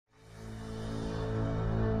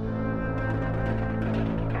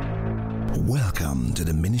Welcome to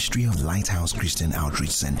the Ministry of Lighthouse Christian Outreach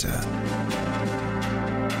Center.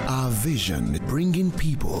 Our vision is bringing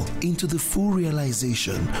people into the full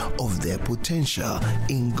realization of their potential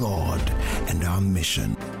in God, and our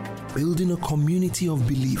mission, building a community of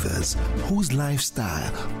believers whose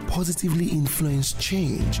lifestyle positively influence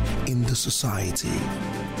change in the society.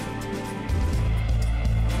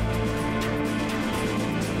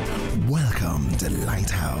 Welcome to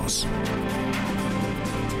Lighthouse.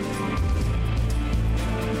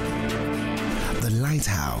 The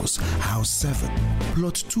Lighthouse, House 7,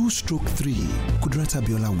 Plot 2/3, Kudrata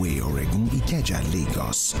Biola Way, Oregon, Ikeja,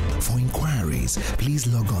 Lagos. For inquiries, please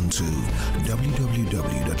log on to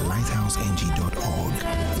www.lighthouseng.org.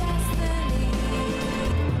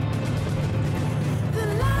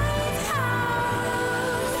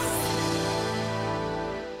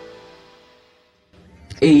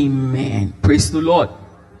 Amen. Praise the Lord.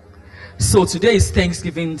 So today is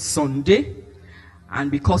Thanksgiving Sunday, and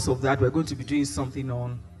because of that, we're going to be doing something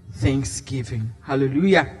on Thanksgiving.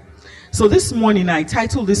 Hallelujah. So this morning, I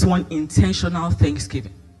titled this one Intentional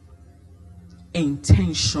Thanksgiving.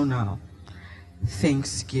 Intentional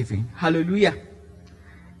Thanksgiving. Hallelujah.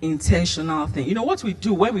 Intentional thing. You know what we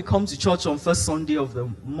do when we come to church on first Sunday of the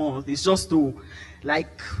month is just to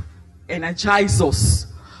energize us,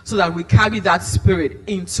 so that we carry that spirit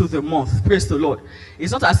into the month. Praise the Lord.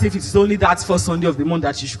 It's not as if it's only that first Sunday of the month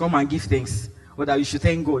that you should come and give thanks, or that you should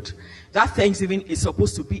thank God. That Thanksgiving is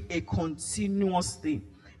supposed to be a continuous thing,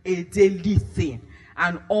 a daily thing,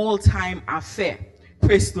 an all-time affair.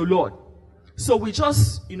 Praise the Lord. So we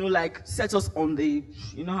just, set us on the,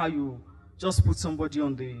 how you just put somebody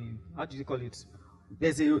on the, how do you call it?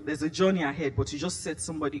 There's a journey ahead, but you just set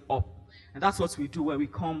somebody up. And that's what we do when we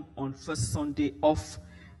come on first Sunday of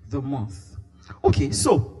the month. Okay,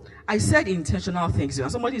 so I said intentional Thanksgiving.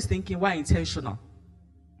 Somebody is thinking, why intentional?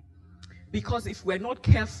 Because if we're not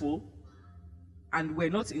careful and we're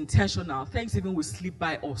not intentional, Thanksgiving will slip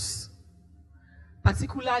by us,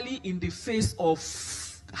 particularly in the face of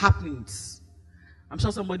happenings. I'm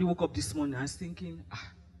sure somebody woke up this morning and is thinking,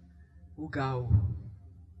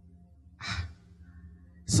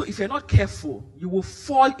 So if you're not careful, you will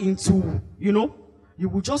fall into, you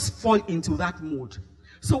will just fall into that mode.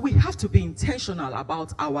 So we have to be intentional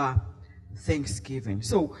about our Thanksgiving.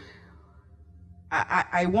 So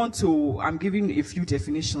I'm giving a few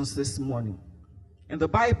definitions this morning. In the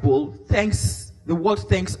Bible, the word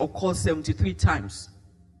thanks occurs 73 times.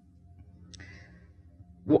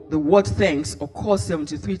 The word thanks occurs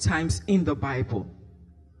 73 times in the Bible.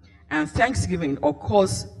 And thanksgiving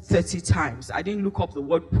occurs 30 times. I didn't look up the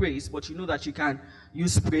word praise, but you know that you can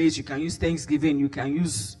use praise, you can use thanksgiving, you can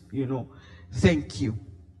use, thank you.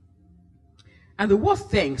 And the word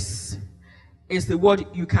thanks is the word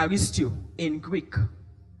Eucharistio in Greek.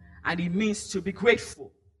 And it means to be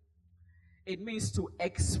grateful. It means to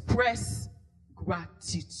express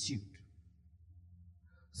gratitude.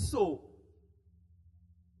 So,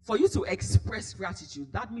 for you to express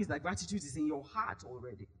gratitude, that means that gratitude is in your heart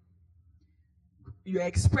already. You're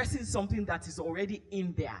expressing something that is already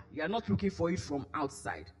in there. You're not looking for it from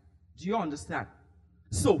outside. Do you understand?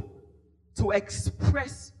 So, to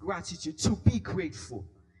express gratitude, to be grateful.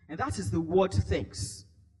 And that is the word thanks.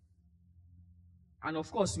 And of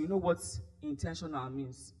course, you know what intentional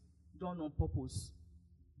means. Done on purpose.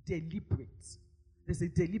 Deliberate. There's a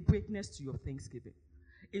deliberateness to your Thanksgiving.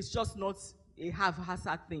 It's just not a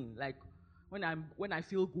haphazard thing. Like, when I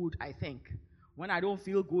feel good, I thank. When I don't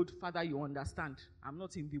feel good, Father, you understand. I'm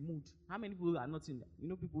not in the mood. How many people are not in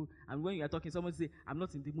people, and when you are talking, someone say, I'm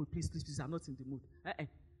not in the mood. Please, I'm not in the mood.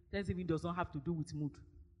 Thanksgiving does not have to do with mood.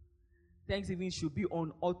 Thanksgiving should be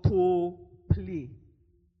on auto play.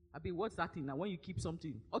 What's that thing now? When you keep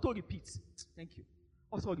something, auto repeat. Thank you.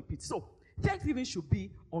 Auto repeat. So, Thanksgiving should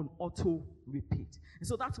be on auto repeat. And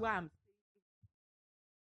so that's why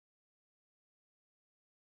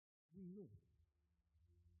we know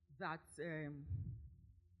that,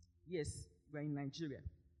 yes, we're in Nigeria.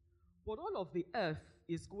 But all of the earth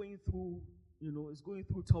is going through,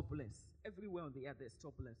 turbulence. Everywhere on the earth there's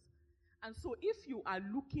turbulence. And so if you are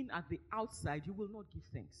looking at the outside, you will not give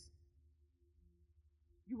thanks.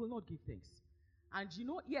 You will not give thanks. And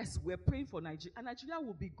yes, we're praying for Nigeria. And Nigeria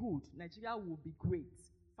will be good. Nigeria will be great.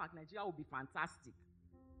 In fact, Nigeria will be fantastic.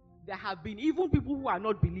 There have been even people who are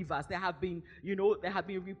not believers. There have been, there have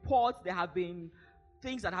been reports, there have been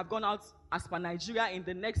things that have gone out as per Nigeria in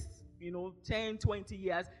the next, 10, 20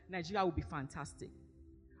 years. Nigeria will be fantastic.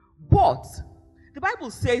 But the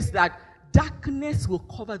Bible says that darkness will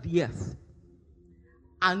cover the earth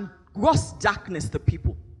and gross darkness the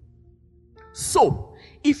people. So,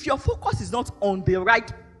 if your focus is not on the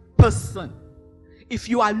right person, if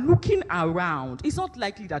you are looking around, it's not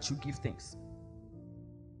likely that you give thanks.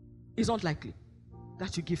 It's not likely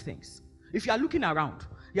that you give thanks. If you are looking around,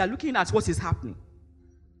 you are looking at what is happening.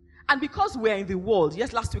 And because we're in the world,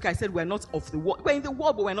 yes, last week I said we're not of the world. We're in the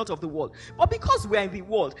world, but we're not of the world. But because we're in the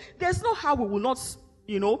world, there's no how we will not,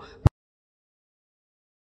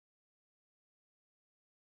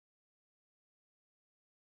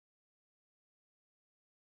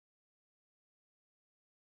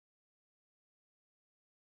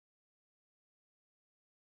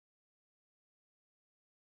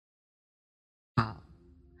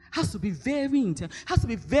 has to be very intense, has to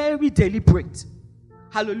be very deliberate.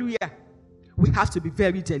 Hallelujah. We have to be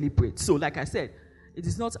very deliberate. So, like I said, it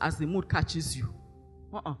is not as the mood catches you.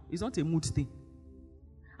 It's not a mood thing.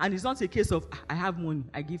 And it's not a case of, I have money,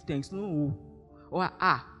 I give thanks. No. Or,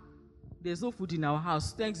 there's no food in our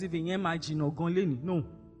house. Thanksgiving, imagine, or gonleni. No.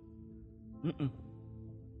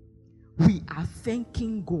 We are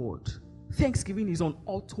thanking God. Thanksgiving is on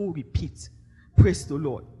auto repeat. Praise the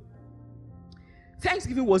Lord.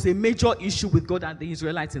 Thanksgiving was a major issue with God and the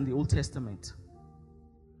Israelites in the Old Testament.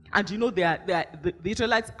 And the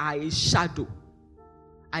Israelites are a shadow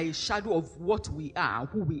of what we are and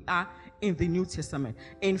who we are in the New Testament.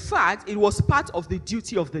 In fact, it was part of the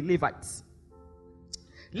duty of the Levites.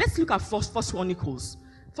 Let's look at First Chronicles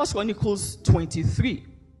 23.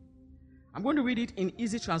 I'm going to read it in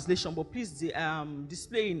easy translation, but please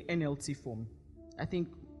display in NLT for me. I think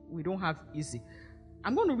we don't have easy.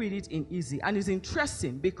 I'm going to read it in easy, and it's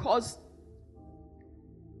interesting because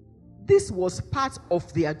this was part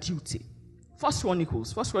of their duty. First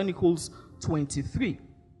Chronicles 23.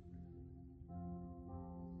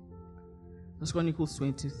 First Chronicles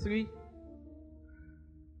 23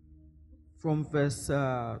 from verse,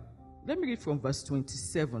 let me read from verse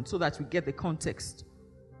 27 so that we get the context.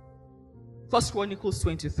 First Chronicles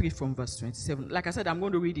 23 from verse 27. Like I said, I'm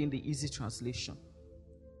going to read in the easy translation.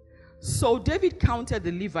 So David counted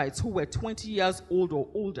the Levites who were 20 years old or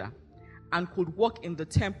older and could work in the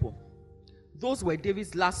temple. Those were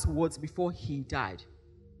David's last words before he died.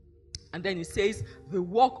 And then he says, the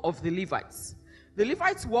work of the Levites. The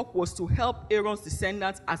Levites' work was to help Aaron's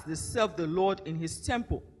descendants as they served the Lord in his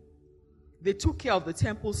temple. They took care of the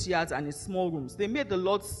temple's yards and its small rooms. They made the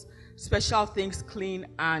Lord's special things clean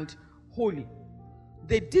and holy.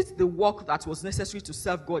 They did the work that was necessary to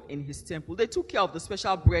serve God in his temple. They took care of the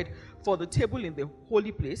special bread for the table in the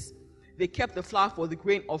holy place. They kept the flour for the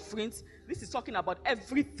grain offerings. This is talking about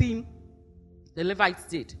everything the Levites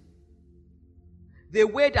did. They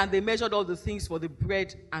weighed and they measured all the things for the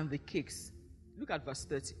bread and the cakes. Look at verse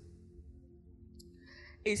 30.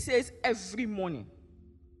 It says, every morning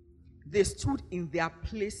they stood in their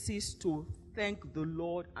places to thank the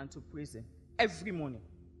Lord and to praise him. Every morning.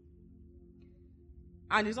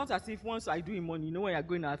 And it's not as if once I do in morning, you know when you're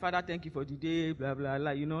going out, Father, thank you for the day, blah, blah,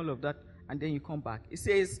 blah, you know, all of that, and then you come back. It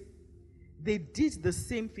says, they did the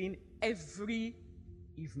same thing every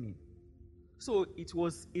evening. So it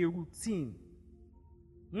was a routine.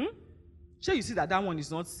 Sure, you see that one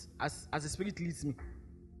is not as the Spirit leads me.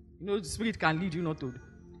 You know, the Spirit can lead you not to.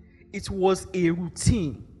 It was a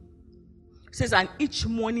routine. It says, and each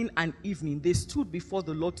morning and evening, they stood before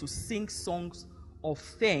the Lord to sing songs of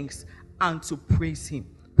thanks and to praise him.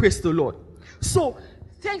 Praise the Lord. So,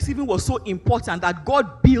 Thanksgiving was so important that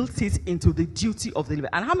God built it into the duty of the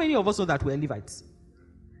Levites. And how many of us know that we're Levites?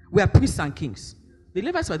 We are priests and kings. The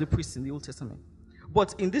Levites were the priests in the Old Testament.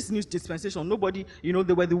 But in this new dispensation, nobody, they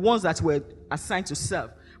were the ones that were assigned to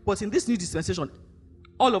serve. But in this new dispensation,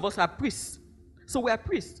 all of us are priests. So we are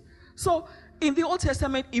priests. So in the Old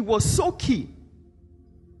Testament, it was so key.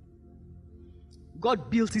 God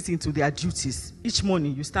built it into their duties. Each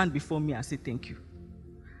morning, you stand before me and say thank you.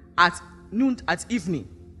 At noon, at evening,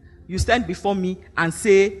 you stand before me and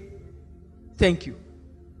say thank you.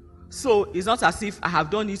 So it's not as if I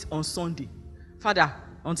have done it on Sunday. Father,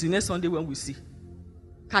 until next Sunday when we see.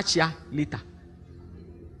 Catch ya later.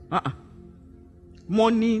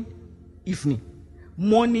 Morning, evening.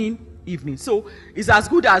 Morning, evening. So it's as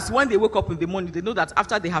good as when they wake up in the morning, they know that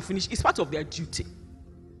after they have finished, it's part of their duty.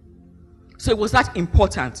 So it was that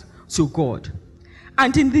important to God.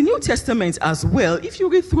 And in the New Testament as well, if you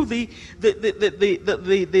read through the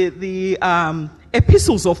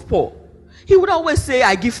epistles of Paul, he would always say,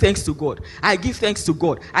 I give thanks to God. I give thanks to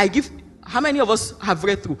God. How many of us have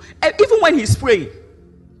read through? Even when he's praying,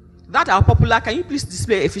 that our popular, can you please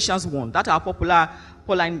display Ephesians 1? That our popular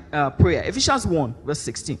Pauline prayer. Ephesians 1, verse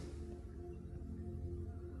 16.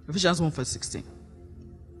 Ephesians 1, verse 16.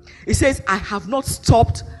 It says, I have not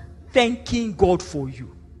stopped thanking God for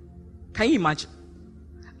you. Can you imagine?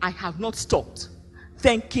 I have not stopped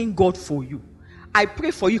thanking God for you. I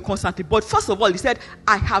pray for you constantly. But first of all, he said,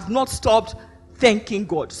 I have not stopped thanking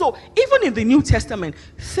God. So even in the New Testament,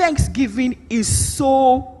 thanksgiving is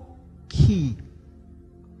so key.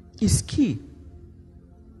 It's key.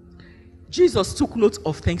 Jesus took note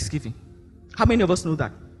of thanksgiving. How many of us know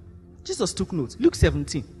that? Jesus took note. Luke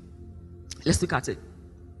 17. Let's look at it.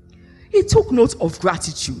 He took note of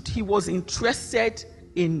gratitude. He was interested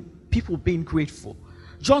in people being grateful.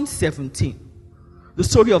 John 17. The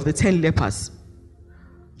story of the 10 lepers.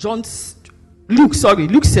 Luke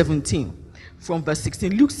 17. From verse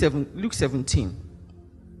 16. Luke 17.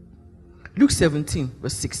 Luke 17,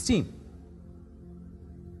 verse 16.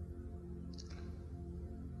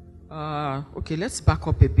 Okay, let's back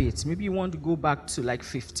up a bit. Maybe you want to go back to like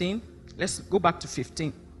 15. Let's go back to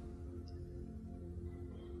 15.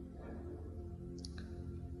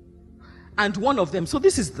 And one of them, so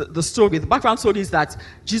this is the story. The background story is that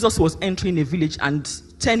Jesus was entering a village and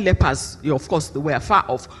 10 lepers, of course, they were far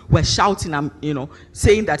off, were shouting and,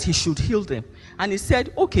 saying that he should heal them. And he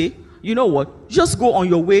said, okay, you know what? Just go on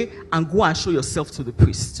your way and go and show yourself to the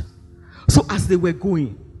priest. So as they were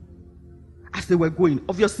going,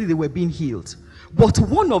 obviously they were being healed. But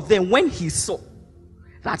one of them, when he saw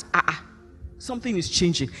that something is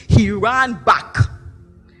changing, he ran back.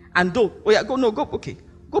 And go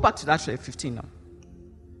back to that 15 now.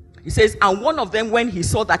 He says, and one of them, when he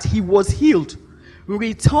saw that he was healed,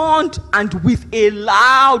 returned and with a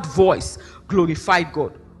loud voice glorified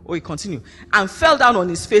God. He continued. And fell down on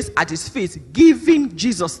his face at his feet, giving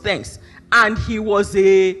Jesus thanks. And he was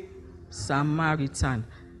a Samaritan.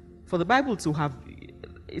 For the Bible to have,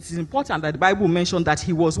 it is important that the Bible mentioned that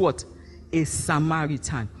he was what? A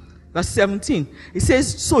Samaritan. Verse 17. It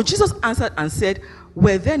says, so Jesus answered and said,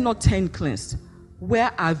 were there not 10 cleansed?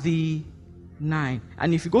 Where are the 9?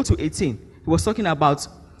 And if you go to 18, he was talking about,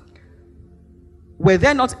 were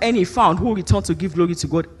there not any found who returned to give glory to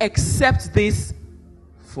God except this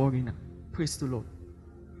foreigner? Praise the Lord.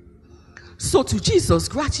 So to Jesus,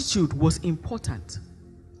 gratitude was important.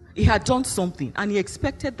 He had done something and he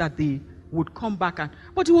expected that they would come back,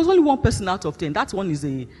 but it was only one person out of 10. That one is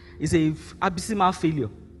a abysmal failure.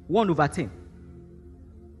 1/10.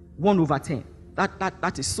 1/10.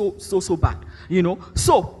 That is so bad.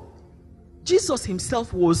 So Jesus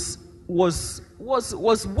himself was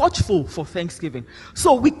watchful for thanksgiving.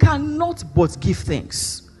 So we cannot but give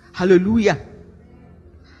thanks. Hallelujah.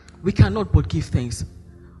 We cannot but give thanks.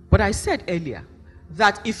 But I said earlier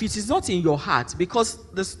that if it is not in your heart, because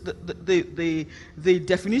the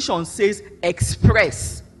definition says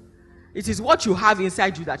express. It is what you have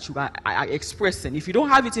inside you that you are expressing. If you don't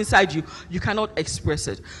have it inside you, you cannot express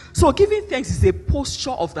it. So giving thanks is a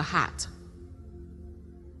posture of the heart.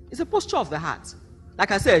 It's a posture of the heart.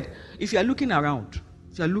 Like I said, if you are looking around,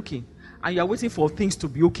 if you are looking, and you are waiting for things to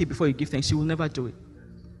be okay before you give thanks, you will never do it.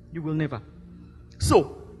 You will never.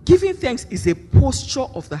 So, giving thanks is a posture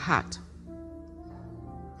of the heart.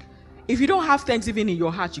 If you don't have thanksgiving in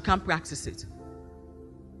your heart, you can't practice it.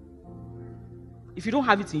 If you don't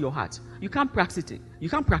have it in your heart, you can't practice it. You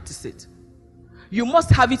can't practice it. You must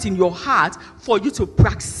have it in your heart for you to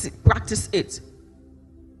practice it.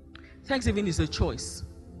 Thanksgiving is a choice.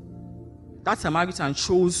 That Samaritan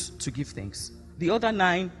chose to give thanks. The other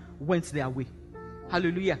 9 went their way.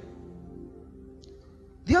 Hallelujah.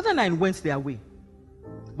 The other 9 went their way.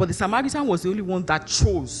 But the Samaritan was the only one that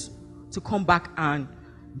chose to come back and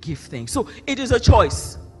give thanks. So it is a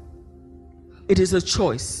choice. It is a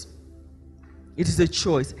choice. It is a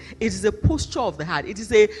choice. It is a posture of the heart. It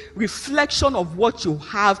is a reflection of what you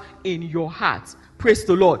have in your heart. Praise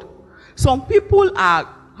the Lord. Some people have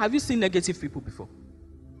you seen negative people before?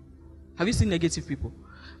 Have you seen negative people?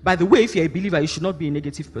 By the way, if you're a believer, you should not be a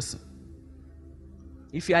negative person.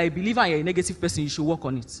 If you are a believer and you're a negative person, you should work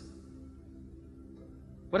on it.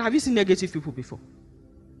 But have you seen negative people before?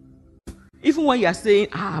 Even when you are saying,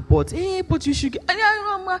 but you should get,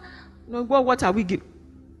 what are we giving?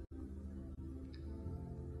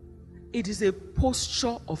 It is a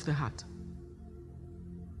posture of the heart.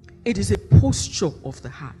 It is a posture of the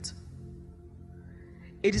heart.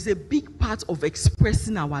 It is a big part of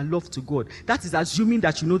expressing our love to God. That is assuming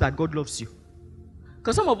that you know that God loves you.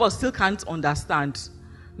 Because some of us still can't understand.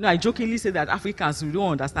 I jokingly say that Africans, we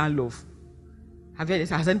don't understand love.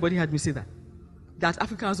 Has anybody heard me say that? That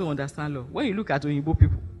Africans don't understand love. When you look at Oyinbo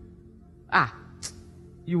people,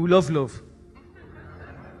 you will love.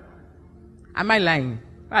 Am I lying?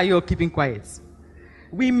 Why are you all keeping quiet?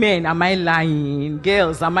 Women, am I lying?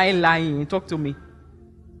 Girls, am I lying? Talk to me.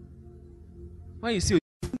 When you see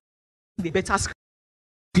the better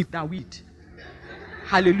script than weed.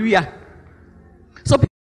 Hallelujah. So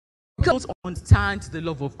don't understand the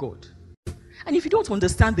love of God. And if you don't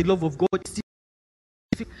understand the love of God,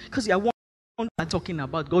 because you are one talking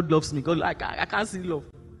about God loves me, God, I can't see love.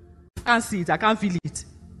 I can't see it. I can't feel it.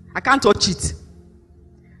 I can't touch it.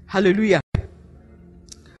 Hallelujah.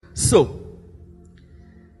 So,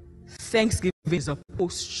 thanksgiving is a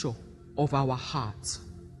posture of our heart.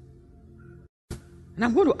 And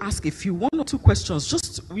I'm going to ask one or two questions,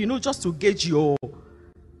 just to gauge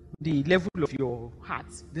the level of your heart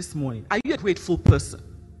this morning. Are you a grateful person?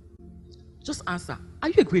 Just answer. Are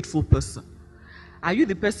you a grateful person? Are you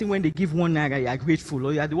the person when they give 1 naira, you are grateful?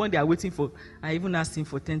 Or you are the one they are waiting for? I even asked him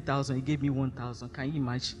for 10,000, he gave me 1,000. Can you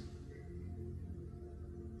imagine?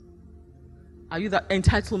 Are you that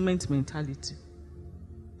entitlement mentality?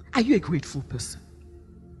 Are you a grateful person?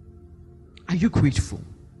 Are you grateful?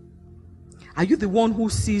 Are you the one who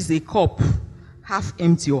sees a cup half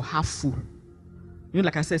empty or half full?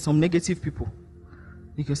 Like I said, some negative people.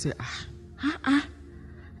 You can say,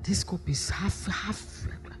 this cup is half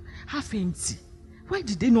empty. Why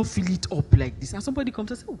did they not fill it up like this? And somebody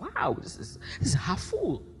comes and says, wow, this is half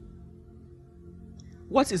full.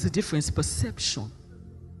 What is the difference? Perception.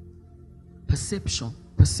 Perception.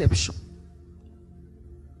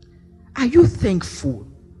 Are you thankful?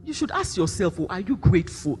 You should ask yourself, are you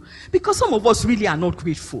grateful? Because some of us really are not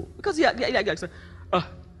grateful. Because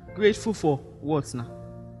grateful for what now?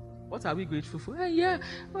 What are we grateful for?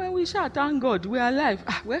 We shall thank God. We are alive.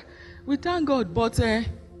 We thank God, but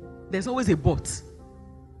there's always a but.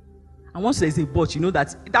 And once there's a but, you know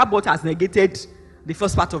that but has negated the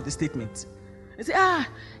first part of the statement. You say,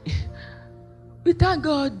 we thank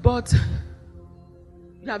God, but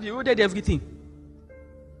you have eroded everything.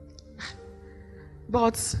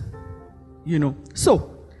 But,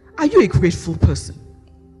 so, are you a grateful person?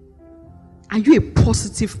 Are you a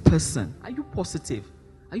positive person? Are you positive?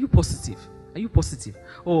 Are you positive? Are you positive?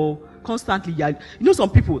 Or constantly, some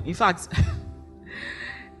people, in fact,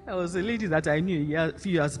 there was a lady that I knew a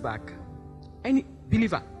few years back. Any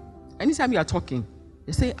believer, anytime you are talking,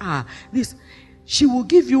 they say, this, she will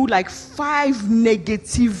give you like 5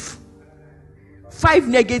 negative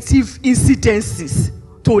incidences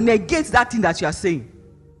to negate that thing that you are saying.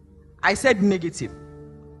 I said negative.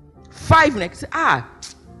 5 negative.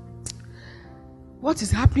 What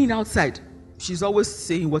is happening outside? She's always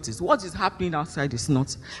saying what is happening outside is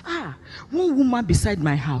not. One woman beside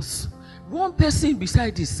my house. One person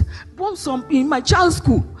beside this. In my child's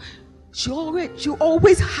school. She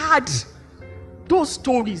always had those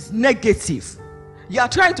stories negative. You are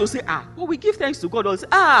trying to say, well, we give thanks to God. Or say,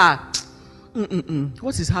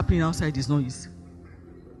 what is happening outside is not easy.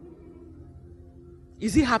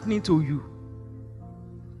 Is it happening to you?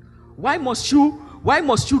 Why must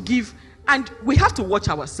you give? And we have to watch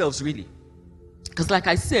ourselves, really. Because like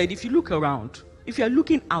I said, if you look around, if you are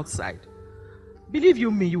looking outside, believe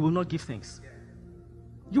you me, you will not give thanks.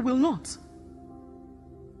 You will not.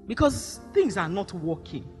 Because things are not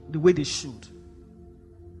working the way they should.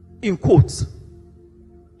 In quotes.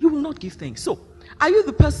 You will not give thanks. So, are you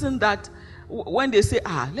the person that when they say,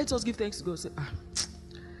 let us give thanks to God, say,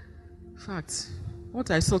 in fact, what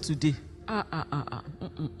I saw today,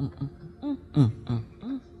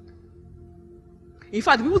 In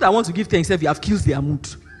fact, the people that want to give thanks, you have killed their mood.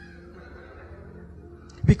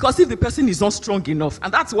 Because if the person is not strong enough,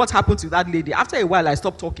 and that's what happened to that lady, after a while I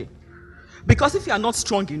stopped talking. Because if you are not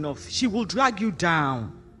strong enough, she will drag you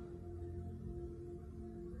down.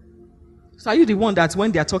 So are you the one that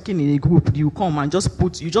when they are talking in a group, you come and just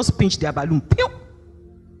pinch their balloon? Pew!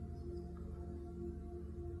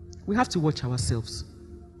 We have to watch ourselves.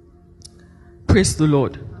 Praise the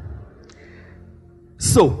Lord.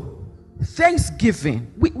 So,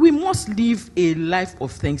 thanksgiving. We must live a life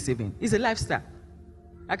of thanksgiving. It's a lifestyle.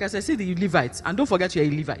 Like I said, see the Levites. And don't forget you're a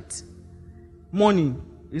Levite. Morning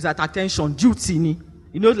is at attention, duty.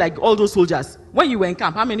 Like all those soldiers. When you were in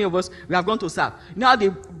camp, how many of us we have gone to serve? Now they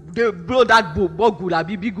blow that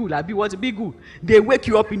bigul. They wake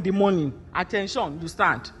you up in the morning. Attention, you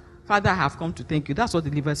stand. Father, I have come to thank you. That's what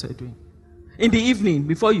the Levites are doing. In the evening,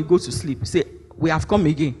 before you go to sleep, say, we have come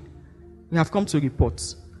again. We have come to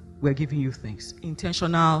report. We're giving you thanks.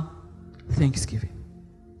 Intentional thanksgiving.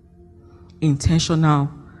 Intentional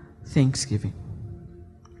thanksgiving.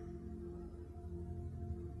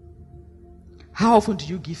 How often do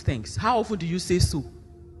you give thanks? How often do you say so?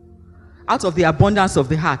 Out of the abundance of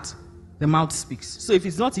the heart, the mouth speaks. So if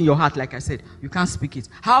it's not in your heart, like I said, you can't speak it.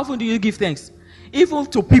 How often do you give thanks? Even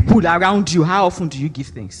to people around you, how often do you give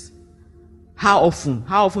thanks? How often?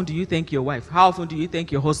 How often do you thank your wife? How often do you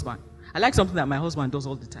thank your husband? I like something that my husband does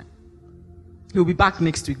all the time. He'll be back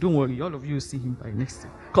next week. Don't worry. All of you will see him by next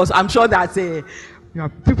week. Because I'm sure that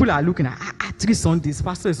People are looking at 3 Sundays.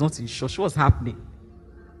 Pastor is not in church. What's happening?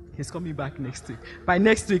 He's coming back next week. By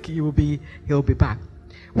next week, he'll be back.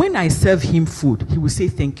 When I serve him food, he will say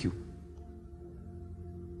thank you.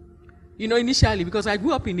 Initially, because I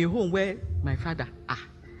grew up in a home where my father,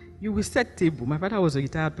 you will set table. My father was a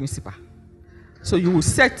retired principal. So you will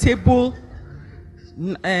set table,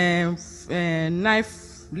 knife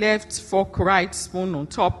left, fork right, spoon on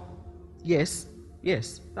top. Yes.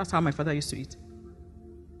 That's how my father used to eat.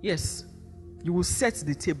 Yes. You will set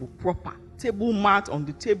the table proper. Table mat on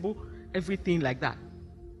the table, everything like that.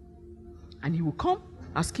 And he will come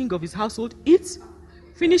as king of his household, eat,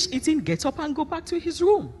 finish eating, get up and go back to his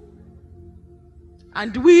room.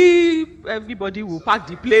 And everybody will pack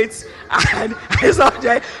the plates and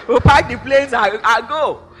will pack the plates and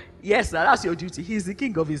go. Yes, that's your duty. He's the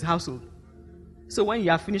king of his household. So when you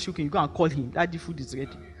are finished cooking, you go and call him. Daddy, food is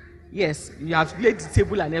ready. Yes, you have laid the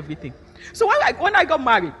table and everything. So when I got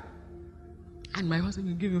married, and my husband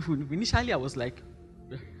will give me food, initially I was like,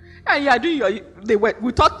 you are doing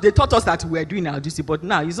they taught us that we were doing our duty, but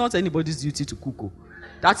now it's not anybody's duty to cook.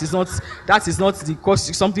 That is not the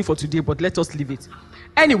cost, something for today, but let us leave it.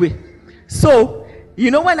 Anyway, so,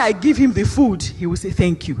 when I give him the food, he will say,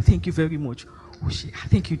 thank you very much. Oh,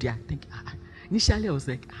 thank you, dear. Thank you. Initially, I was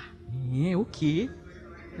like, okay.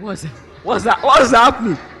 What's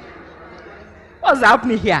happening? What's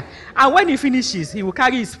happening here? And when he finishes, he will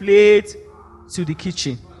carry his plate to the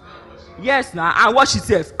kitchen. Yes, now, and wash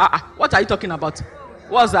himself. What are you talking about?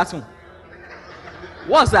 What's that one?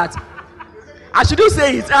 What's that? I shouldn't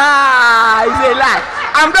say it. It's a lie.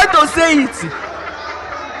 I'm going to say it.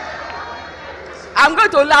 I'm going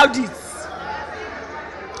to loud it.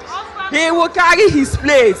 He will carry his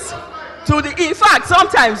plate to the. In fact,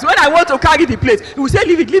 sometimes when I want to carry the plate, he will say,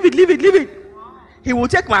 leave it. He will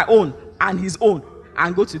take my own and his own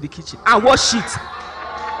and go to the kitchen and wash it.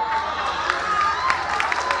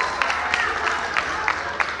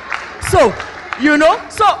 So,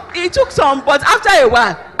 so it took some, but after a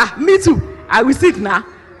while, me too. I will sit now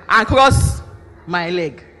and cross my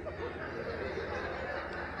leg.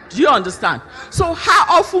 Do you understand? So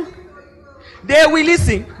how often they will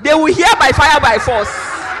listen? They will hear by fire by force.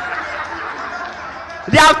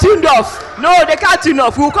 They have tuned off. No, they can't tune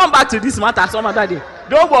off. We'll come back to this matter some other day.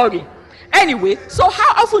 Don't worry. Anyway, so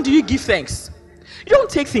how often do you give thanks? You don't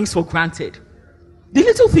take things for granted. The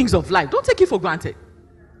little things of life, don't take it for granted.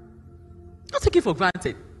 Don't take it for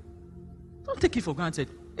granted. Don't take it for granted.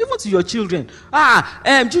 Even to your children.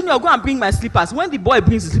 Junior, go and bring my slippers. When the boy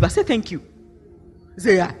brings the slippers, say thank you.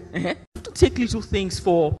 Say Don't take little things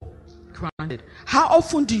for granted. How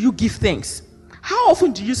often do you give thanks? How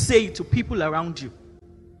often do you say to people around you,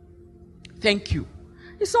 thank you?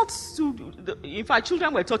 It's not to, in fact,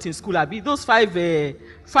 children were taught in school, those five, where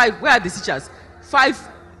are the teachers? 5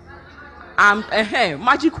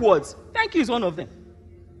 magic words. Thank you is one of them.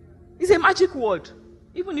 It's a magic word.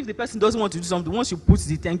 Even if the person doesn't want to do something, once you put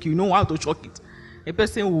the thank you, you know how to shock it. A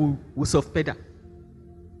person will self-pedal.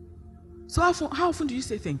 So how often do you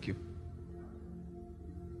say thank you?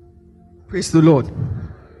 Praise the Lord.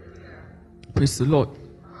 Praise the Lord.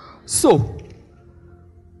 So,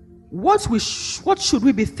 what should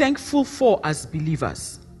we be thankful for as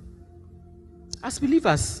believers? As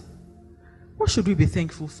believers, what should we be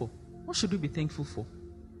thankful for? What should we be thankful for?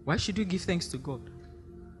 Why should we give thanks to God?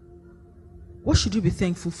 What should you be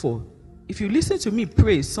thankful for? If you listen to me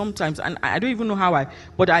pray sometimes, and I don't even know how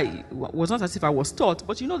but I was not as if I was taught,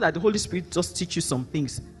 but you know that the Holy Spirit just teaches you some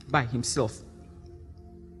things by himself.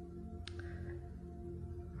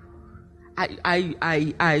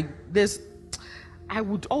 I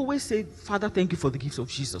would always say, Father, thank you for the gift of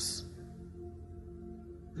Jesus.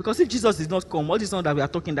 Because if Jesus did not come, all this time that we are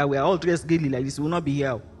talking, that we are all dressed gaily like this, we will not be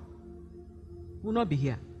here. We will not be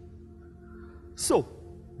here. So,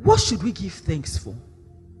 what should we give thanks for?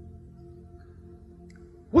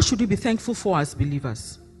 What should we be thankful for as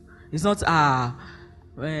believers? It's not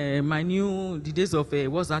the days of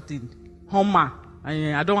what's that thing? Hammer.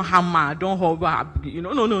 I don't hammer. I don't hover.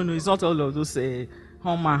 No. It's not all of those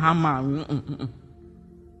hammer.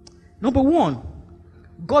 Number one,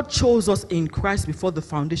 God chose us in Christ before the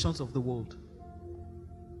foundations of the world.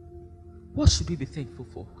 What should we be thankful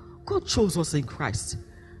for? God chose us in Christ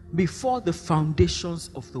before the foundations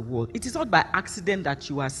of the world. It is not by accident that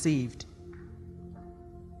you are saved.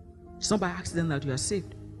 It's not by accident that you are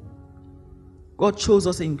saved. God chose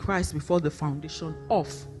us in Christ before the foundation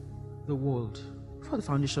of the world. Before the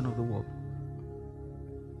foundation of the world.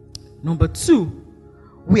 Number two,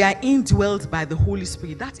 we are indwelled by the Holy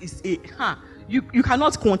Spirit. That is you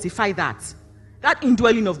cannot quantify that. That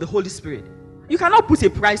indwelling of the Holy Spirit. You cannot put a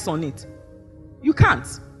price on it. You can't.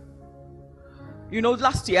 You know,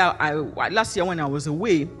 last year when I was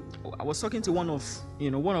away, I was talking to one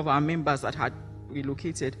of our members that had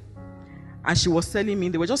relocated, and she was telling me,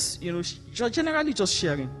 they were just, generally just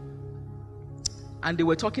sharing, and they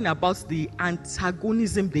were talking about the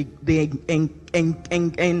antagonism they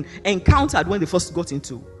encountered when they first got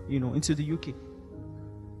into the UK,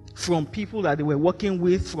 from people that they were working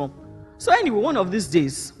with. So anyway, one of these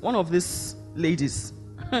days, one of these ladies,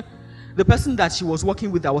 the person that she was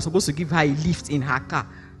working with that was supposed to give her a lift in her car,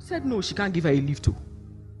 said no, she can't give her a lift too.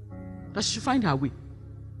 That she should find her way.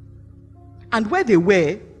 And where they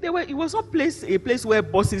were, it was not a place where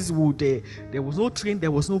buses would, there was no train,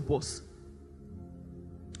 there was no bus.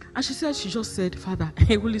 And she just said, Father,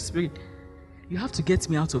 Holy Spirit, you have to get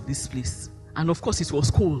me out of this place. And of course, it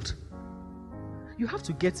was cold. You have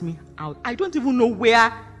to get me out. I don't even know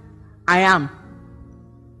where I am.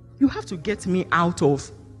 You have to get me out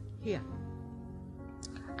of here.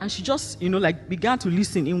 And she just, began to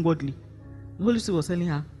listen inwardly. The Holy Spirit was telling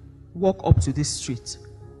her, walk up to this street.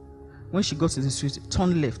 When she got to the street,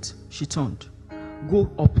 turn left. She turned.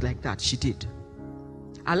 Go up like that. She did.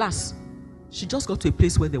 Alas, she just got to a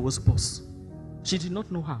place where there was a bus. She did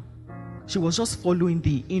not know how. She was just following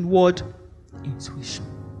the inward intuition.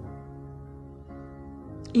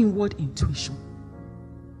 Inward intuition.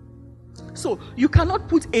 So you cannot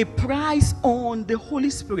put a price on the Holy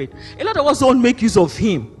Spirit. A lot of us don't make use of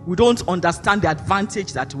Him. We don't understand the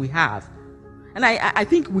advantage that we have. And I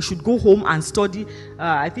think we should go home and study.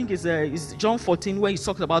 I think it's John 14 where he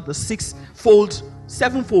talks about the sevenfold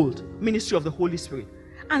ministry of the Holy Spirit,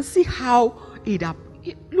 and see how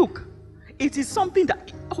look. It is something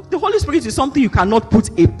that the Holy Spirit is something you cannot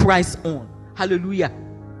put a price on. Hallelujah.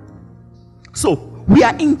 So we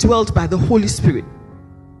are indwelt by the Holy Spirit.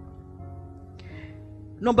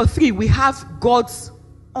 Number 3, we have God's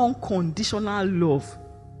unconditional love.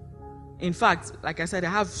 In fact, like I said, I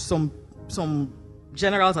have some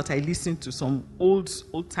generals that I listen to, some old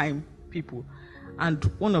time people, and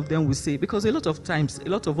one of them will say, because a lot of times, a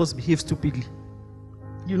lot of us behave stupidly.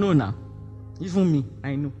 Now, even me,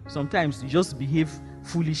 I know. Sometimes you just behave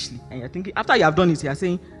foolishly, and you're thinking, after you have done it, you're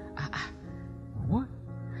saying, what?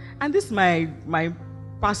 And this my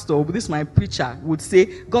pastor, this my preacher would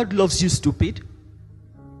say, God loves you, stupid.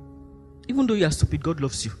 Even though you are stupid, God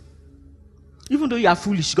loves you. Even though you are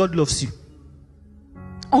foolish, God loves you.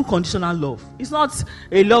 Unconditional love. It's not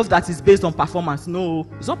a love that is based on performance. No,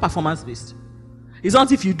 it's not performance based. It's not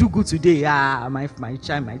if you do good today, my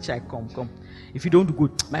child, come. If you don't do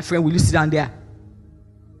good, my friend, will you sit down there?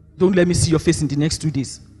 Don't let me see your face in the next 2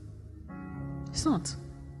 days. It's not.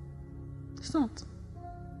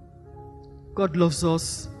 God loves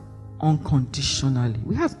us unconditionally.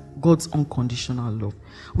 We have God's unconditional love.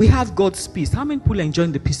 We have God's peace. How many people are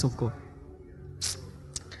enjoying the peace of God?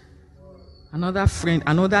 Another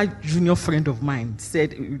junior friend of mine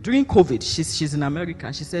said, during COVID, she's in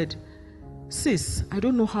America, she said, sis, I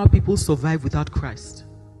don't know how people survive without Christ.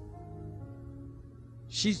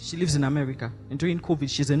 She lives in America, and during COVID,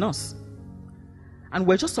 she's a nurse. And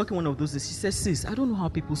we're just talking one of those days. She says, sis, I don't know how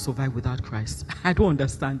people survive without Christ. I don't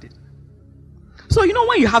understand it. So,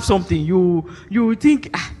 when you have something, you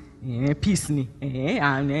think, peace ni,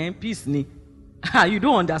 peace ni. You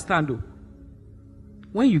don't understand though.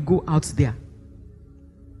 When you go out there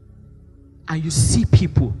and you see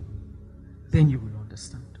people, then you will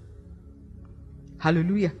understand.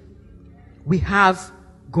 Hallelujah. We have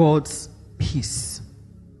God's peace.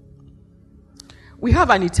 We have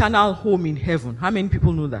an eternal home in heaven. How many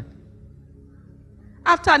people know that?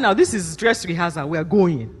 After now, this is dress rehearsal. We are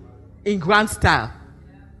going in grand style.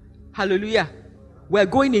 Hallelujah. We're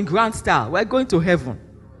going in grand style. We're going to heaven.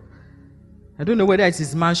 I don't know whether it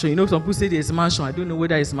is mansion. Some people say there's mansion. I don't know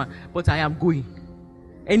whether it's mansion. But I am going.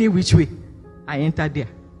 Any which way, I enter there.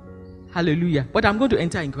 Hallelujah. But I'm going to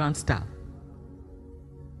enter in grand style.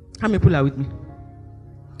 How many people are with me?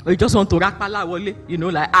 Or you just want to rakpala wole?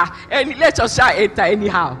 Let's just enter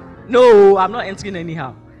anyhow. No, I'm not entering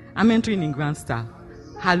anyhow. I'm entering in grand style.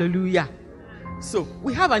 Hallelujah. So,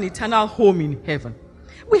 we have an eternal home in heaven.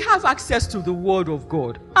 We have access to the word of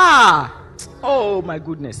God. Oh my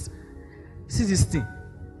goodness. See this thing.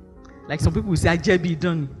 Like some people will say, Ajebi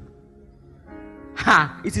done.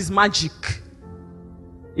 It is magic.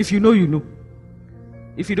 If you know, you know.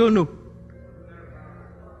 If you don't know,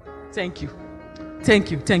 thank you.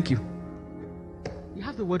 You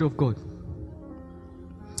have the word of God.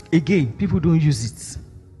 Again, people don't use it.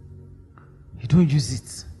 You don't use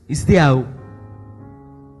it. It's there.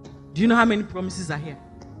 Do you know how many promises are here?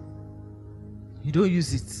 You don't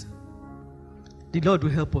use it. The Lord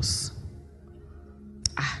will help us.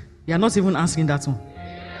 You are not even answering that one.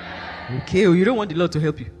 Okay, you don't want the Lord to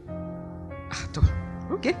help you.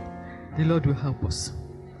 Okay, the Lord will help us.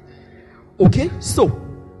 Okay, so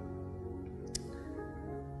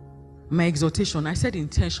my exhortation, I said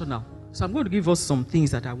intentional. So I'm going to give us some things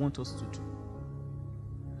that I want us to do.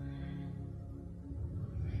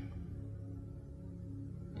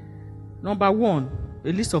 Number one,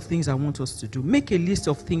 a list of things I want us to do. Make a list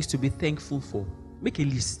of things to be thankful for. Make a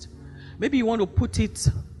list. Maybe you want to put it.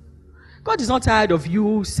 God is not tired of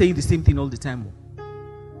you saying the same thing all the time.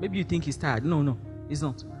 Maybe you think he's tired. No, he's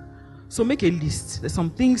not. So make a list. There's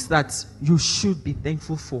some things that you should be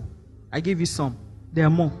thankful for. I gave you some. There are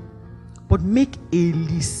more. But make a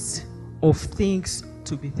list of things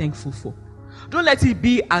to be thankful for. Don't let it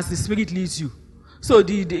be as the Spirit leads you. So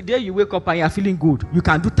the day you wake up and you're feeling good, you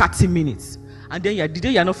can do 30 minutes. And then the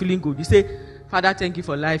day you're not feeling good, you say, Father, thank you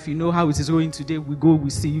for life. You know how it is going today. We'll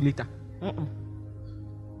see you later.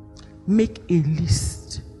 Make a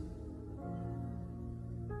list.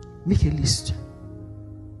 Make a list.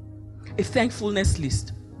 A thankfulness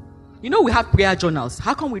list. You know we have prayer journals.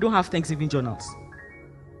 How come we don't have Thanksgiving journals?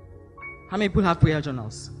 How many people have prayer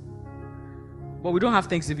journals? But we don't have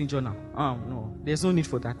Thanksgiving journal. Oh, no. There's no need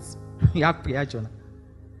for that. You have prayer journal.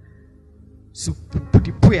 So put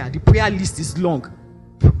the prayer list is long.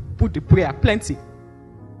 Put the prayer, plenty.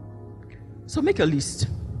 So make a list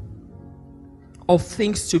of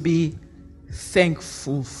things to be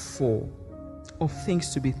thankful for. Of things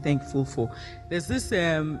to be thankful for. There's this,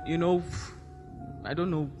 I don't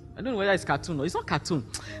know whether it's cartoon or it's not cartoon.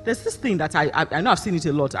 There's this thing that I know I've seen it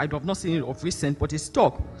a lot. I have not seen it of recent, but it's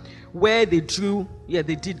talk where they drew. Yeah,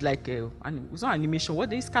 they did like it's not animation.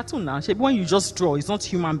 What is cartoon now? When you just draw, it's not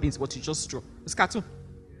human beings, but you just draw. It's cartoon.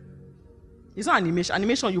 It's not animation.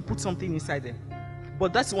 Animation, you put something inside there,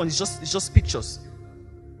 but that's one. It's just pictures.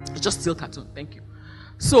 It's just still cartoon. Thank you.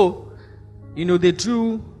 So, they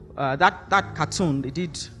drew that cartoon. They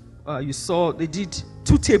did. They did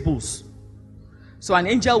 2 tables. So an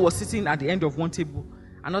angel was sitting at the end of one table.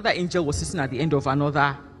 Another angel was sitting at the end of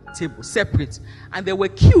another table, separate. And there were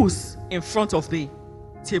queues in front of the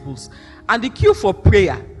tables. And the queue for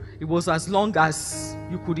prayer, it was as long as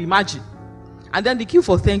you could imagine. And then the queue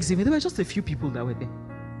for Thanksgiving, there were just a few people that were there.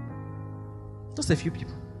 Just a few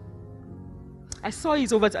people. I saw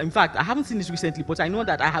it over time. In fact, I haven't seen it recently, but I know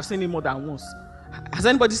that I have seen it more than once. Has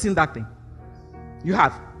anybody seen that thing? You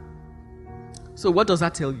have. So what does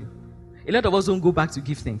that tell you? A lot of us don't go back to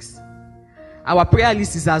give thanks. Our prayer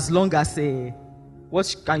list is as long as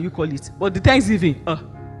what can you call it? But the Thanksgiving,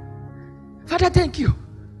 Father, thank you.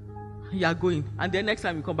 You are going, and then next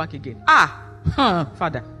time you come back again.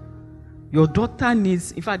 Father, your daughter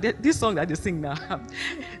needs. In fact, this song that they sing now,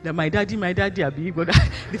 that my daddy, Abi. But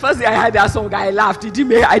the first day I heard that song, I laughed.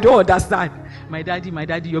 I don't understand. My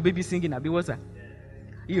daddy, your baby singing Abi. What's that?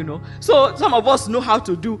 So some of us know how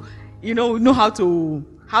to do. Know how to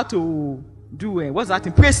do what's that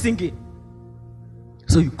in praise singing.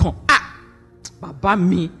 So you come, Baba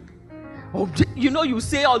me. You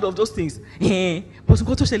say all of those things. Your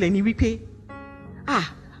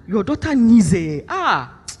daughter needs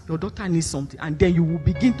your daughter needs something, and then you will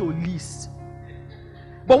begin to list.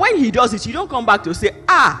 But when he does it, you don't come back to say,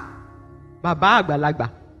 Baba Agbalagba.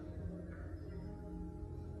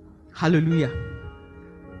 Hallelujah.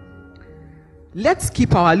 Let's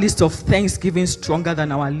keep our list of thanksgiving stronger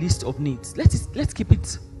than our list of needs. Let's keep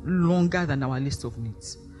it longer than our list of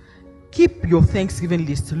needs. Keep your thanksgiving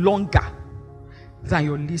list longer than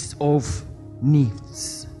your list of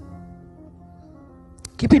needs.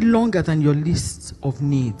 Keep it longer than your list of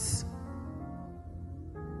needs.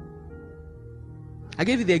 I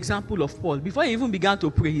gave you the example of Paul. Before he even began to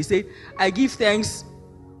pray, he said, I give thanks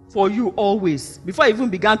for you always. Before he even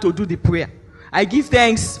began to do the prayer, I give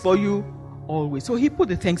thanks for you always. So he put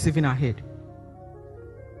the thanksgiving ahead.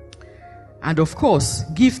 And of course,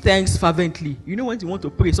 give thanks fervently. When you want to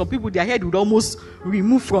pray, some people, their head would almost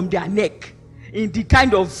remove from their neck. In the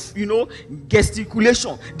kind of,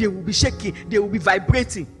 gesticulation, they will be shaking, they will be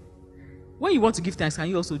vibrating. When you want to give thanks, can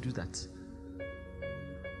you also do that?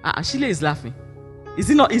 Sheila is laughing. Is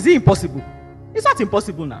it impossible? It's not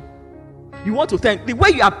impossible now. You want to thank, the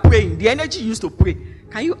way you are praying, the energy you used to pray,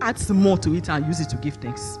 can you add some more to it and use it to give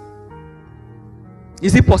thanks?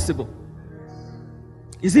 Is it possible?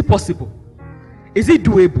 Is it possible? Is it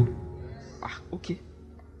doable? Okay.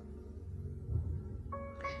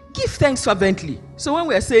 Give thanks fervently. So when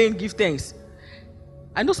we are saying give thanks,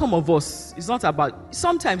 I know some of us,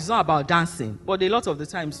 sometimes it's not about dancing, but a lot of the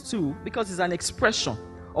times too, because it's an expression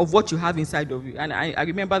of what you have inside of you. And I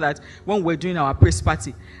remember that when we were doing our praise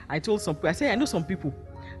party, I told some people, I said, I know some people,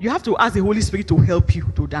 you have to ask the Holy Spirit to help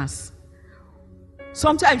you to dance.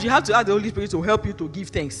 Sometimes you have to ask the Holy Spirit to help you to give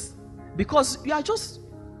thanks. Because you are just,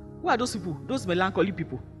 who are those people? Those melancholy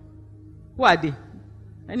people. Who are they?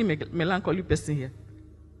 Any melancholy person here?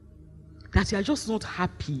 That you are just not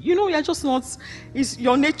happy. You know, you are just not, it's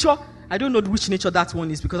your nature. I don't know which nature that one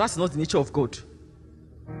is, because that's not the nature of God.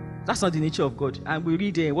 That's not the nature of God. And we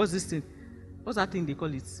read, what's this thing? What's that thing they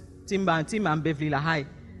call it? Tim and Beverly Lahai.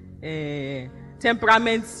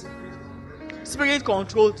 Temperament, spirit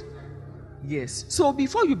controlled. Yes. So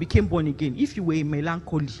before you became born again, if you were a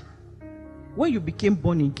melancholy, when you became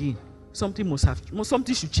born again, something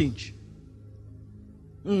should change.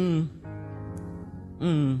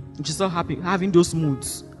 Just not happy having those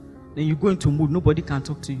moods. Then you go into mood, nobody can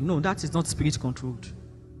talk to you. No, that is not spirit controlled.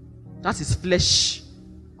 That is flesh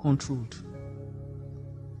controlled.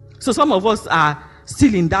 So some of us are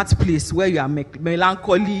still in that place where you are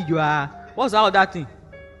melancholy, you are, what's that other thing?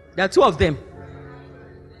 There are two of them.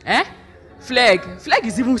 Flag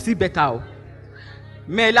is even still better.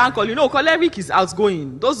 Melancholy, no, choleric is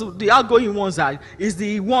outgoing. The outgoing ones is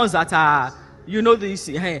the ones that are, you know, this.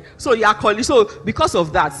 So you are calling. So because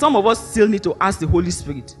of that, some of us still need to ask the Holy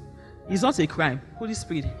Spirit. It's not a crime. Holy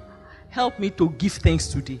Spirit, help me to give thanks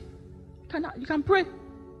today. You can pray.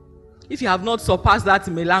 If you have not surpassed that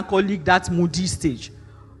melancholic, that moody stage,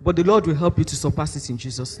 but the Lord will help you to surpass it in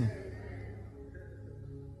Jesus' name.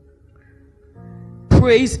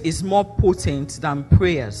 Praise is more potent than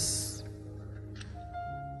prayers.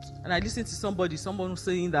 And I listened to someone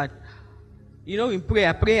saying that, you know, in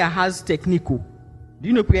prayer has technique. Do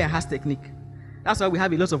you know prayer has technique? That's why we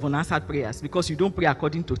have a lot of unanswered prayers, because you don't pray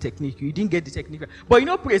according to technique. You didn't get the technique. But you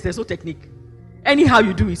know, praise, there's no technique. Anyhow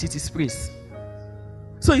you do it, it is praise.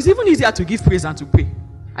 So it's even easier to give praise than to pray.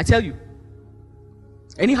 I tell you.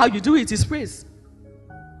 Anyhow you do it is praise.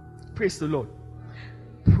 Praise the Lord.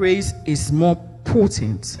 Praise is more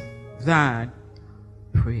potent than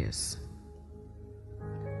prayers.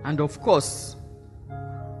 And of course,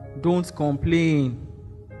 don't complain.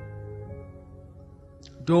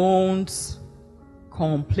 Don't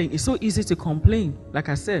complain. It's so easy to complain, like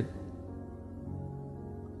I said.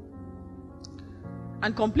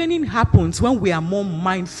 And complaining happens when we are more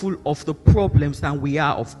mindful of the problems than we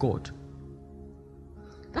are of God.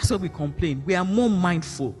 That's why we complain. We are more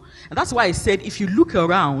mindful. And that's why I said, if you look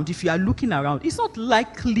around, if you are looking around, it's not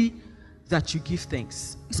likely that you give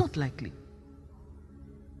thanks. It's not likely.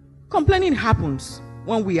 Complaining happens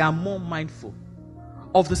when we are more mindful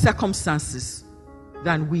of the circumstances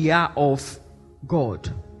than we are of God.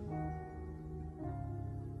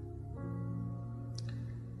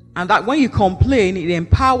 And that when you complain, it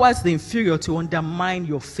empowers the inferior to undermine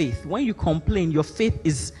your faith. When you complain, your faith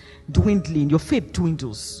is dwindling. Your faith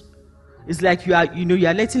dwindles. It's like you are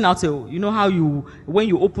letting out when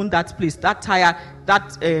you open that place, that tire,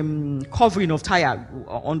 that covering of tire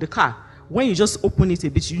on the car. When you just open it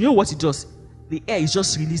a bit, you know what it does? The air is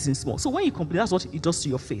just releasing small. So when you complain, that's what it does to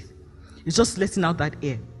your faith. It's just letting out that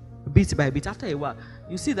air, bit by bit. After a while,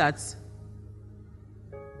 you see that.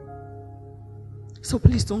 So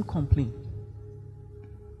please don't complain.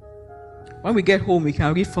 When we get home, we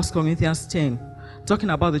can read 1 Corinthians 10,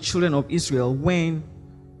 talking about the children of Israel when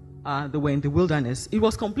they were in the wilderness. It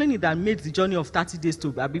was complaining that made the journey of 40 days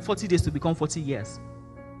to become 40 years.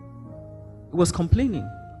 It was complaining.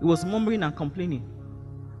 It was murmuring and complaining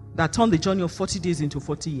that turned the journey of 40 days into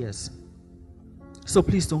 40 years. So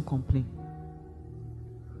please don't complain.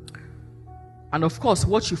 And of course,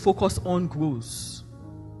 what you focus on grows.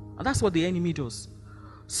 And that's what the enemy does.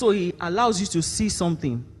 So he allows you to see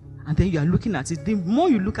something, and then you are looking at it. The more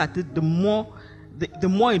you look at it, the more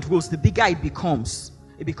it grows, the bigger it becomes.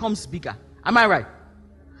 It becomes bigger. Am I right?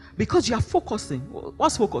 Because you are focusing.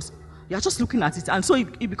 What's focus? You are just looking at it, and so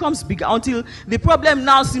it becomes bigger until the problem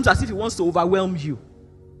now seems as if it wants to overwhelm you.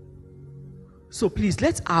 So please,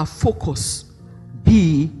 let our focus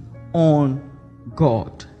be on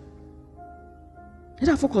God. Let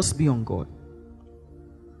our focus be on God.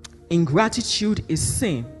 Ingratitude is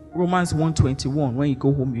sin. Romans 1:21. When you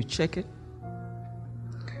go home, you check it.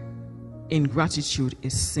 Ingratitude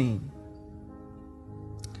is sin.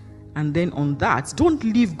 And then on that, don't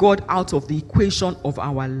leave God out of the equation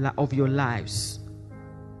of your lives.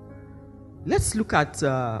 Let's look at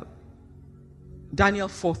Daniel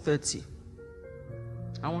 4:30.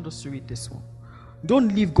 I want us to read this one.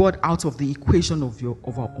 Don't leave God out of the equation of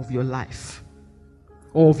your life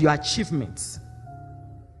or of your achievements.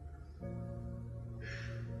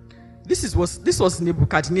 This was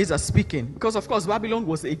Nebuchadnezzar speaking, because of course Babylon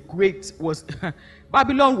was the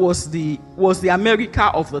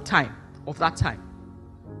America of that time.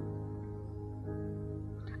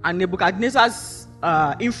 And Nebuchadnezzar's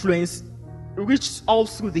influence reached all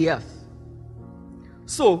through the earth.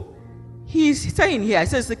 So he's saying here, it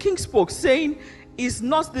says the king spoke, saying, is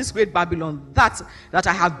not this great Babylon that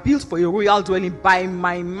I have built for a royal dwelling by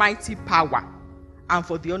my mighty power and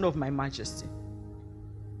for the honor of my majesty?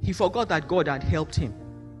 He forgot that God had helped him.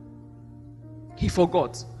 He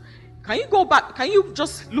forgot. Can you go back? Can you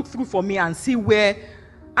just look through for me and see where?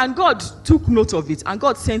 And God took note of it, and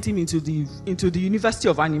God sent him into the University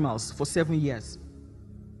of Animals for 7 years.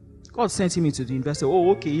 God sent him into the university.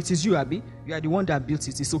 Oh, okay, it is you, Abby. You are the one that built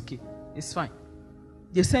it. It's okay. It's fine.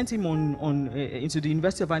 They sent him into the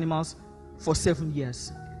University of Animals for 7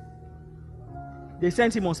 years. They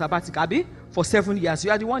sent him on sabbatical, Abby, for 7 years.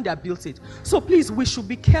 You are the one that built it. So please, we should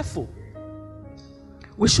be careful.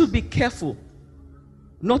 We should be careful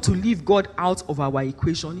not to leave God out of our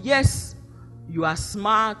equation. Yes, you are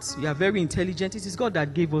smart, you are very intelligent. It is God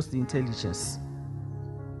that gave us the intelligence.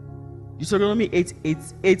 Deuteronomy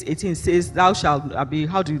 8:18 says, thou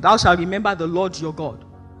shalt remember the Lord your God,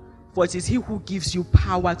 for it is he who gives you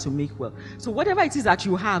power to make wealth. So whatever it is that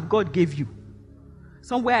you have, God gave you.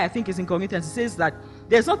 Somewhere I think it's in Corinthians, it says that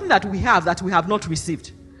there's nothing that we have not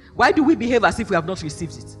received. Why do we behave as if we have not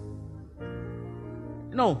received it?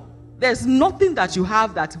 No, there's nothing that you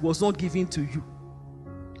have that was not given to you.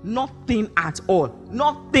 Nothing at all.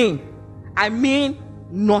 Nothing. I mean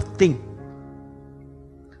nothing.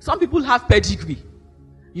 Some people have pedigree.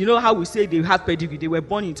 You know how we say they have pedigree? They were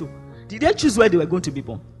born into. Did they choose where they were going to be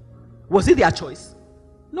born? Was it their choice?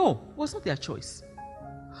 No, it was not their choice.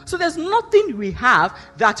 So there's nothing we have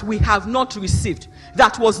that we have not received,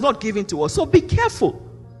 that was not given to us. So be careful.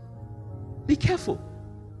 Be careful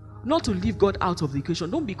not to leave God out of the equation.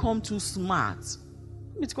 Don't become too smart.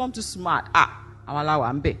 Don't become too smart. We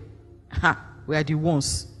are the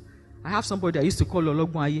ones. I have somebody I used to call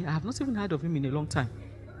Ologboaye. I have not even heard of him in a long time.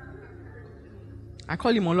 I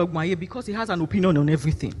call him Ologboaye because he has an opinion on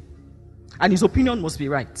everything. And his opinion must be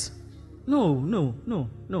right. No.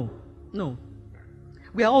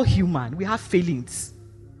 We are all human. We have failings.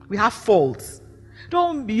 We have faults.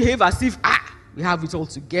 Don't behave as if, we have it all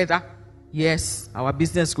together. Yes, our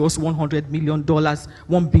business grossed $100 million,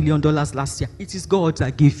 $1 billion last year. It is God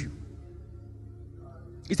that gave you.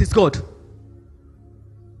 It is God.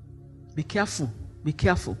 Be careful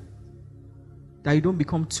that you don't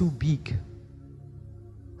become too big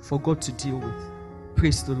for God to deal with.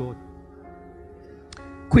 Praise the Lord.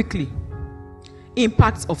 Quickly,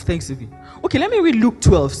 impact of thanksgiving. Okay, let me read Luke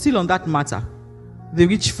 12, still on that matter. The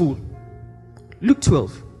rich fool. Luke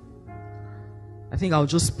 12. I think I'll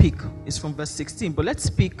just pick. It's from verse 16, but let's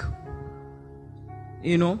pick.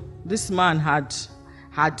 This man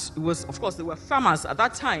of course, they were farmers at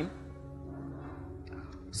that time.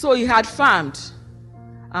 So he had farmed.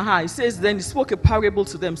 It says, then he spoke a parable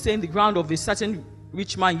to them, saying, the ground of a certain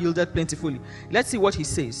rich man yielded plentifully. Let's see what he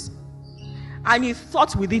says. And he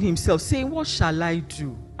thought within himself, saying, what shall I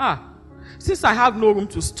do? Since I have no room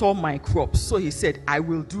to store my crops. So he said, I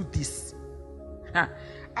will do this.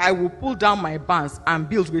 I will pull down my barns and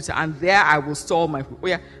build greater, and there I will store my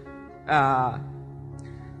food.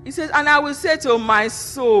 He says, and I will say to my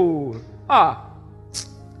soul,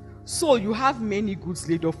 so you have many goods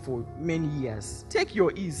laid up for many years. Take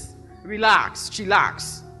your ease, relax,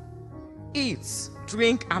 chillax, eat,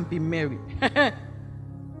 drink, and be merry.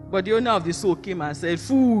 But the owner of the soul came and said,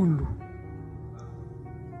 fool,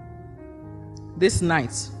 this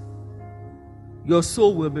night your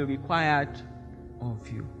soul will be required of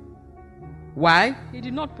you. Why? He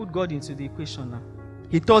did not put God into the equation now.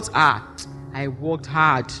 He thought, I worked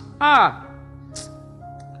hard.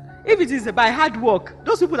 If it is by hard work,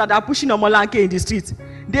 those people that are pushing Omolanke in the street,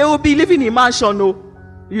 they will be living in mansion. No,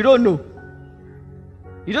 you don't know.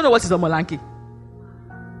 You don't know what is Omolanke.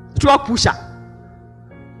 Truck pusher.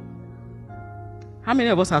 How many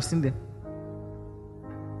of us have seen them?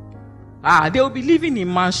 They will be living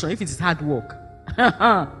in mansion if it is hard work.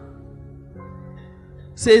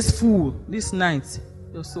 Says, fool, this night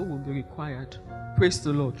your soul will be required. Praise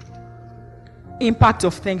the Lord. Impact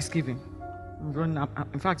of thanksgiving.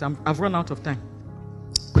 In fact, I've run out of time.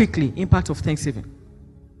 Quickly, impact of thanksgiving.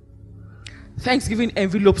 Thanksgiving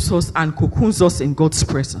envelopes us and cocoons us in God's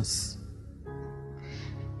presence.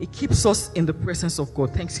 It keeps us in the presence of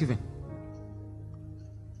God. Thanksgiving.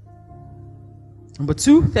 Number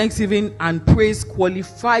 2, thanksgiving and praise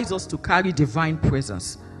qualifies us to carry divine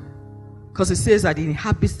presence. Because it says that it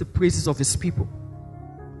inhabits the praises of his people.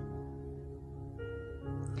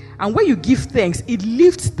 And when you give thanks, it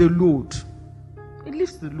lifts the load. It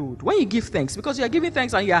lifts the load. When you give thanks, because you are giving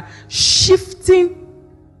thanks and you are shifting.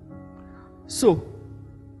 So,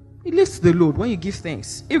 It lifts the load when you give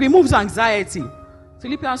thanks. It removes anxiety.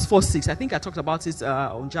 Philippians 4:6. I think I talked about it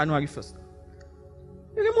on January 1st.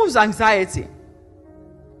 It removes anxiety.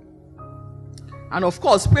 And of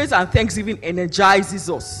course, praise and thanksgiving energizes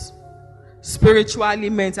us. Spiritually,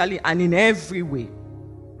 mentally, and in every way.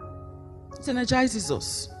 It energizes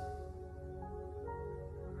us.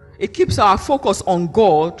 It keeps our focus on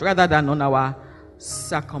God rather than on our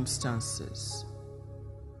circumstances.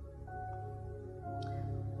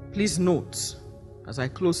 Please note, as I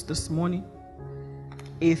close this morning,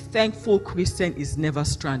 a thankful Christian is never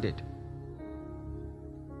stranded.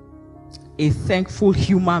 A thankful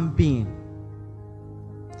human being,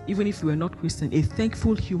 even if you are not Christian, a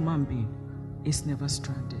thankful human being is never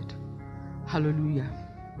stranded. Hallelujah.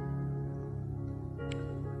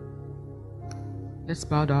 Let's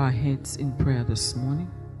bow our heads in prayer this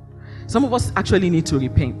morning. Some of us actually need to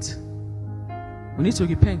repent. We need to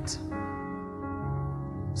repent.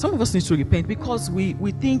 Some of us need to repent because we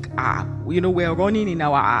think, we're running in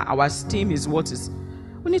our steam is what is.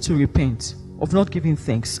 We need to repent of not giving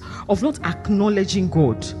thanks, of not acknowledging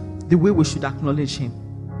God the way we should acknowledge Him.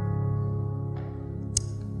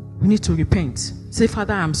 We need to repent. Say,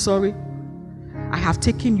 Father, I'm sorry. I have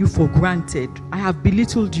taken you for granted. I have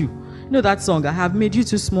belittled you. You know that song, I have made you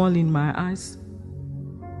too small in my eyes.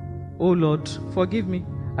 Oh Lord, forgive me.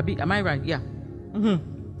 Am I right? Yeah.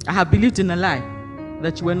 I have believed in a lie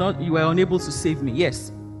that you were unable to save me.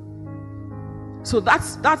 Yes. So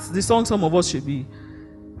that's the song some of us should be.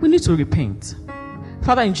 We need to repent.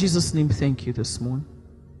 Father, in Jesus' name, thank you this morning.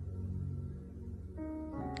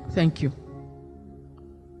 Thank you.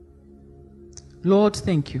 Lord,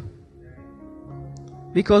 thank you.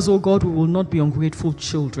 Because, oh God, we will not be ungrateful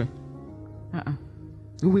children.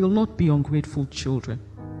 We will not be ungrateful children.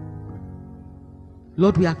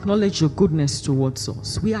 Lord, we acknowledge your goodness towards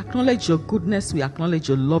us. We acknowledge your goodness. We acknowledge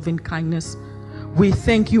your loving kindness. We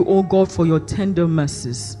thank you, oh God, for your tender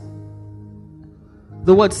mercies.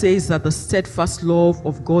 The word says that the steadfast love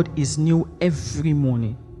of God is new every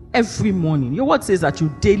morning. Every morning. Your word says that you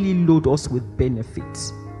daily load us with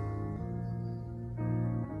benefits.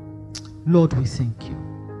 Lord, we thank you.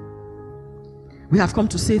 We have come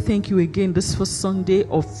to say thank you again this first Sunday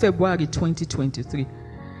of February 2023.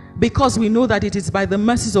 Because we know that it is by the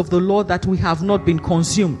mercies of the Lord that we have not been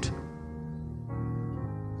consumed.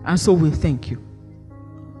 And so we thank you.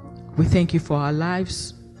 We thank you for our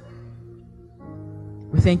lives.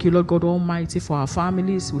 We thank you, Lord God Almighty, for our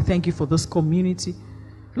families. We thank you for this community.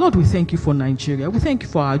 Lord, we thank you for Nigeria. We thank you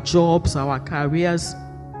for our jobs, our careers.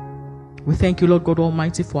 We thank you, Lord God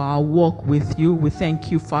Almighty, for our walk with you. We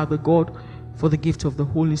thank you, Father God, for the gift of the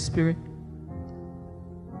Holy Spirit.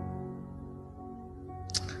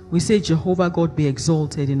 We say, Jehovah God, be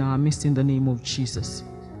exalted in our midst in the name of Jesus.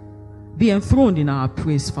 Be enthroned in our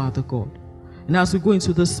praise, Father God. And as we go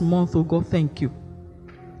into this month, oh God, thank you.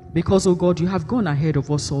 Because, oh God, you have gone ahead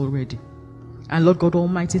of us already. And Lord God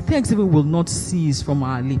Almighty, thanksgiving will not cease from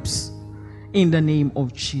our lips. In the name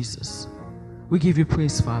of Jesus. We give you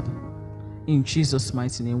praise, Father. In Jesus'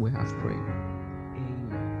 mighty name we have prayed.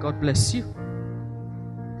 Amen. God bless you.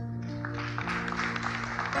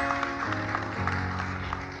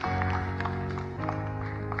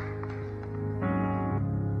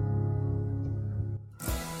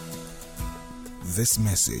 This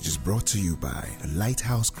message is brought to you by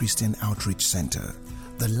Lighthouse Christian Outreach Center.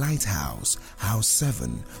 The Lighthouse, House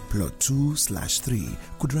 7, Plot 2/3,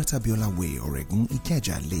 Kudrata Biola Way, Oregun,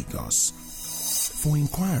 Ikeja, Lagos. For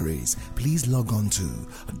inquiries, please log on to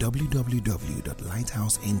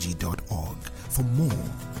www.lighthouseng.org for more.